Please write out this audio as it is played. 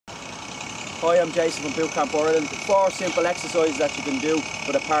Hi, I'm Jason from Bootcamp Ireland. 4 simple exercises that you can do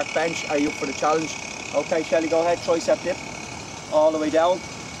with a park bench. Are you up for the challenge? Okay, Shelley, go ahead. Tricep dip all the way down.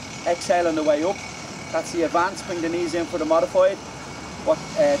 Exhale on the way up. That's the advanced. Bring the knees in for the modified. What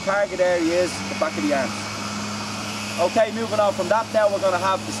target area is the back of the arms. Okay, moving on from that, now we're going to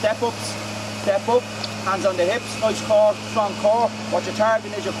have the step-ups. Step up, hands on the hips, nice core, strong core. What you're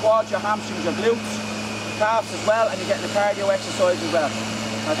targeting is your quads, your hamstrings, your glutes, calves as well, and you're getting the cardio exercise as well.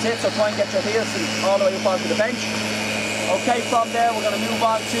 That's it, so try and get your heels all the way up onto the bench. Okay, from there we're going to move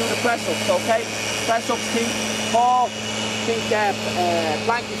on to the press-ups, okay? Press-ups, keep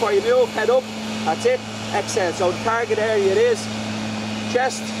plank before you move, head up, that's it. Exhale, so the target area it is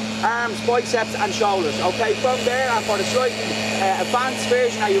chest, arms, biceps and shoulders. Okay, from there, and for the slightly advanced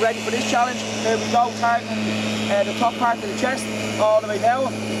version, are you ready for this challenge? Here we go, targeting the top part of the chest, all the way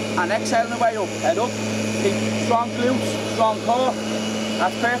down, and exhale on the way up, head up. Keep strong glutes, strong core.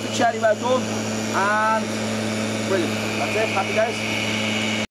 That's perfect, Shelley, well done. And brilliant. That's it, happy days.